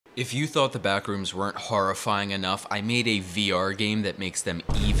If you thought the Backrooms weren't horrifying enough, I made a VR game that makes them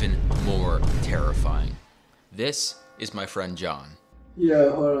even more terrifying. This is my friend John.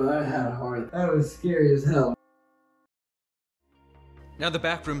 Yo, hold on, I had a heart. That was scary as hell. Now, the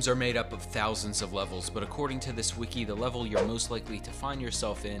Backrooms are made up of thousands of levels, but according to this wiki, the level you're most likely to find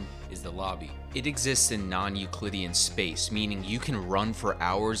yourself in is the lobby. It exists in non-Euclidean space, meaning you can run for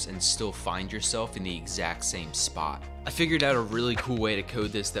hours and still find yourself in the exact same spot. I figured out a really cool way to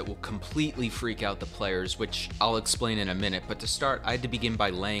code this that will completely freak out the players, which I'll explain in a minute, but to start, I had to begin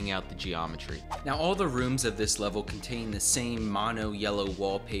by laying out the geometry. Now, all the rooms of this level contain the same mono yellow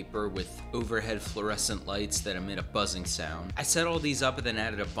wallpaper with overhead fluorescent lights that emit a buzzing sound. I set all these up and then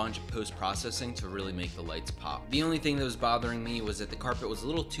added a bunch of post-processing to really make the lights pop. The only thing that was bothering me was that the carpet was a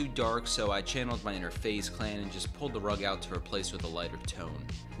little too dark, so I channeled my inner FaZe clan and just pulled the rug out to replace with a lighter tone.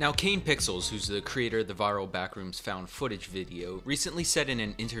 Now, Kane Pixels, who's the creator of the viral Backrooms found footage video, recently said in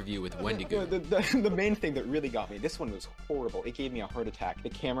an interview with Wendigo. The main thing that really got me, this one was horrible. It gave me a heart attack. The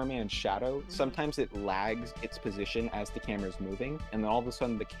cameraman's shadow, sometimes it lags its position as the camera's moving, and then all of a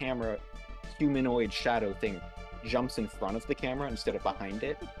sudden the camera humanoid shadow thing jumps in front of the camera instead of behind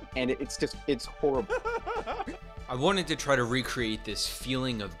it, and it's horrible. I wanted to try to recreate this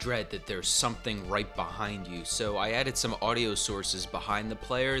feeling of dread that there's something right behind you, so I added some audio sources behind the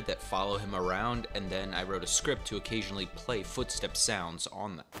player that follow him around, and then I wrote a script to occasionally play footstep sounds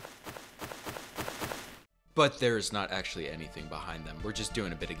on them. But there is not actually anything behind them, we're just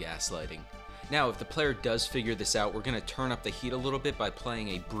doing a bit of gaslighting. Now, if the player does figure this out, we're going to turn up the heat a little bit by playing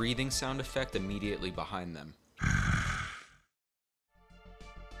a breathing sound effect immediately behind them.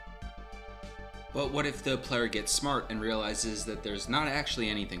 But what if the player gets smart and realizes that there's not actually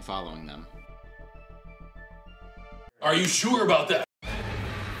anything following them? Are you sure about that?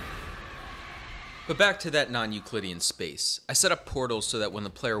 But back to that non-Euclidean space. I set up portals so that when the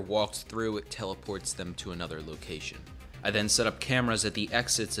player walks through, it teleports them to another location. I then set up cameras at the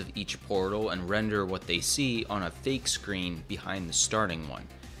exits of each portal and render what they see on a fake screen behind the starting one.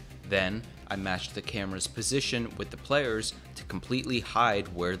 Then, I matched the camera's position with the player's to completely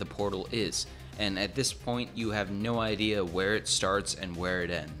hide where the portal is. And at this point, you have no idea where it starts and where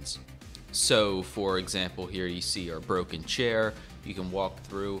it ends. So, for example, here you see our broken chair. You can walk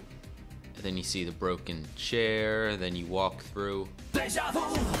through, and then you see the broken chair, then you walk through.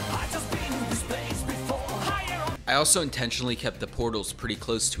 I also intentionally kept the portals pretty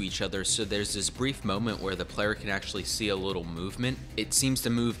close to each other, so there's this brief moment where the player can actually see a little movement. It seems to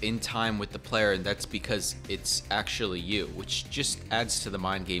move in time with the player, and that's because it's actually you, which just adds to the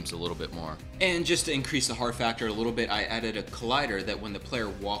mind games a little bit more. And just to increase the horror factor a little bit, I added a collider that when the player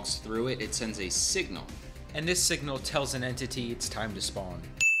walks through it, it sends a signal. And this signal tells an entity it's time to spawn.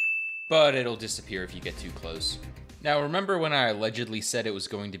 But it'll disappear if you get too close. Now, remember when I allegedly said it was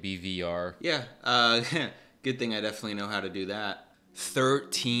going to be VR? Yeah, good thing I definitely know how to do that.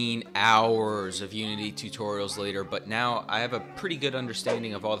 13 hours of Unity tutorials later, but now I have a pretty good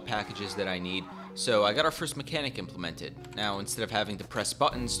understanding of all the packages that I need, so I got our first mechanic implemented. Now, instead of having to press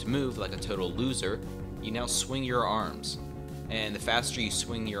buttons to move like a total loser, you now swing your arms. And the faster you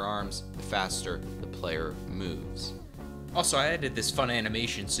swing your arms, the faster the player moves. Also, I added this fun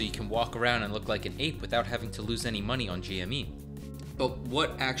animation so you can walk around and look like an ape without having to lose any money on GME. But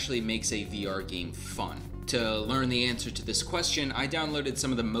what actually makes a VR game fun? To learn the answer to this question, I downloaded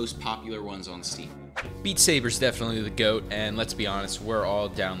some of the most popular ones on Steam. Beat Saber's definitely the GOAT, and let's be honest, we're all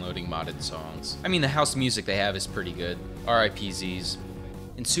downloading modded songs. I mean, the house music they have is pretty good. R.I.P. Z's.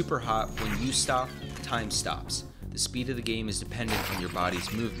 In Super Hot, when you stop, time stops. The speed of the game is dependent on your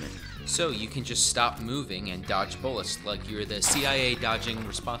body's movement. So you can just stop moving and dodge bullets like you're the CIA dodging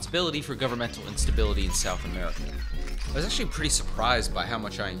responsibility for governmental instability in South America. I was actually pretty surprised by how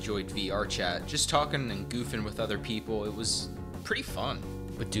much I enjoyed VR chat. Just talking and goofing with other people, it was pretty fun.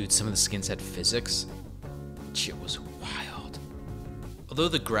 But dude, some of the skins had physics. Shit was wild. Although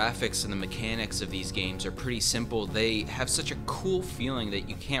the graphics and the mechanics of these games are pretty simple, they have such a cool feeling that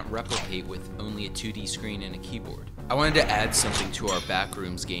you can't replicate with only a 2D screen and a keyboard. I wanted to add something to our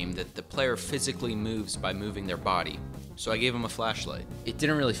Backrooms game that the player physically moves by moving their body. So I gave him a flashlight. It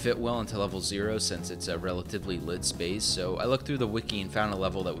didn't really fit well into level 0 since it's a relatively lit space, so I looked through the wiki and found a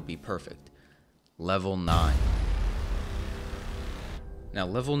level that would be perfect. Level 9. Now,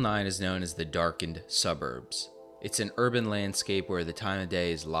 level 9 is known as the Darkened Suburbs. It's an urban landscape where the time of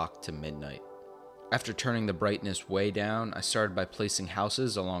day is locked to midnight. After turning the brightness way down, I started by placing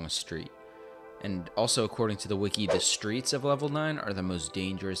houses along a street. And also, according to the wiki, the streets of level 9 are the most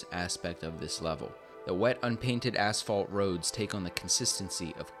dangerous aspect of this level. The wet, unpainted asphalt roads take on the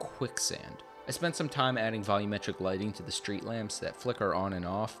consistency of quicksand. I spent some time adding volumetric lighting to the street lamps that flicker on and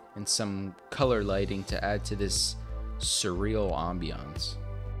off, and some color lighting to add to this surreal ambiance.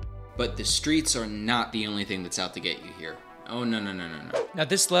 But the streets are not the only thing that's out to get you here. Oh, no. Now,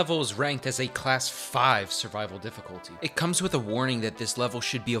 this level is ranked as a Class 5 survival difficulty. It comes with a warning that this level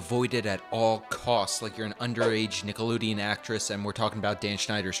should be avoided at all costs, like you're an underage Nickelodeon actress and we're talking about Dan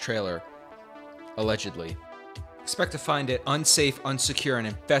Schneider's trailer. Allegedly. Expect to find it unsafe, unsecure, and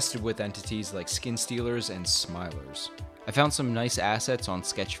infested with entities like skin stealers and smilers. I found some nice assets on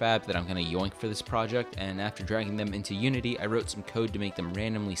Sketchfab that I'm going to yoink for this project, and after dragging them into Unity, I wrote some code to make them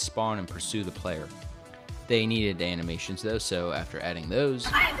randomly spawn and pursue the player. They needed animations though, so after adding those,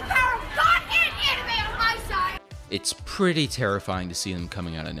 I have the power of God and anime on my side! It's pretty terrifying to see them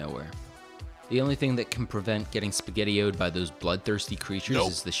coming out of nowhere. The only thing that can prevent getting spaghetti-o'd by those bloodthirsty creatures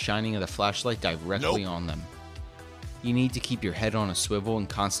is the shining of the flashlight directly on them. You need to keep your head on a swivel and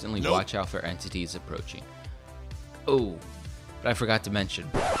constantly watch out for entities approaching. Oh, but I forgot to mention,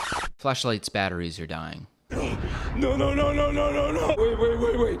 flashlight's batteries are dying. No.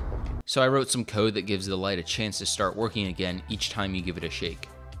 Wait. So I wrote some code that gives the light a chance to start working again each time you give it a shake.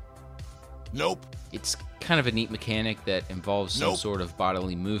 Nope. It's kind of a neat mechanic that involves some sort of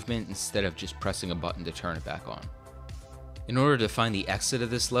bodily movement instead of just pressing a button to turn it back on. In order to find the exit of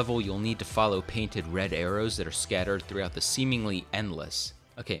this level, you'll need to follow painted red arrows that are scattered throughout the seemingly endless,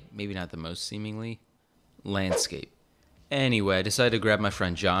 okay, maybe not the most seemingly, landscape. Anyway, I decided to grab my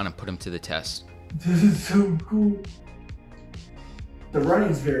friend John and put him to the test. This is so cool. The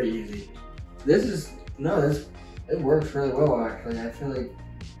running's very easy. It works really well actually. I feel like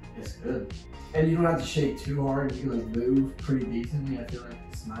it's good. And you don't have to shake too hard. You can like move pretty decently. I feel like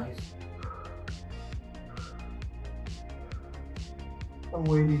it's nice. I'm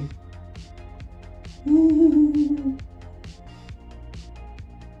waiting.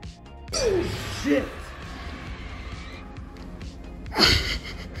 Oh shit!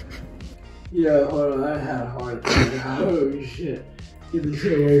 Yeah, hold on, I had a heart attack. Oh shit. Get the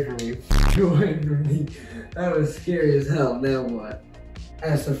shit away from me. Get away from me. That was scary as hell. Now what?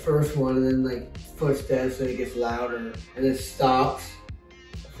 That's the first one, and then like footsteps, and it gets louder, and it stops.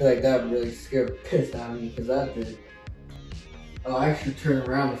 I feel like that would really scare the piss out of me, because that did. Oh, I actually turned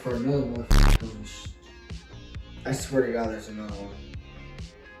around before another one. I swear to God, there's another one.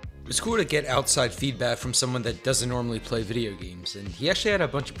 It's cool to get outside feedback from someone that doesn't normally play video games, and he actually had a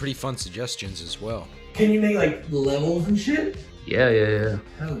bunch of pretty fun suggestions as well. Can you make like levels and shit? Yeah.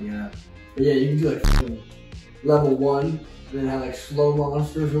 Hell yeah. But yeah, you can do like level 1, and then have like slow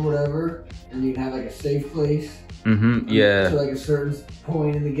monsters or whatever, and you can have like a safe place. Yeah. To like a certain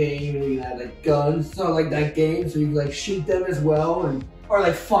point in the game, and you can have like guns, so like that game, so you can like shoot them as well, and or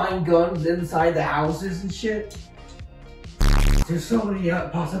like find guns inside the houses and shit. There's so many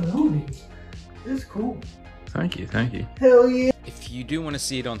possibilities. It's cool. Thank you. Hell yeah. If you do want to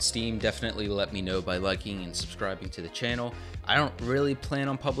see it on Steam, definitely let me know by liking and subscribing to the channel. I don't really plan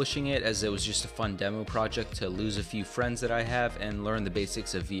on publishing it, as it was just a fun demo project to lose a few friends that I have and learn the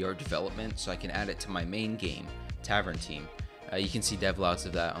basics of VR development so I can add it to my main game, Tavern Team. You can see devlogs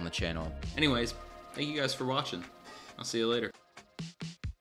of that on the channel. Anyways, thank you guys for watching. I'll see you later.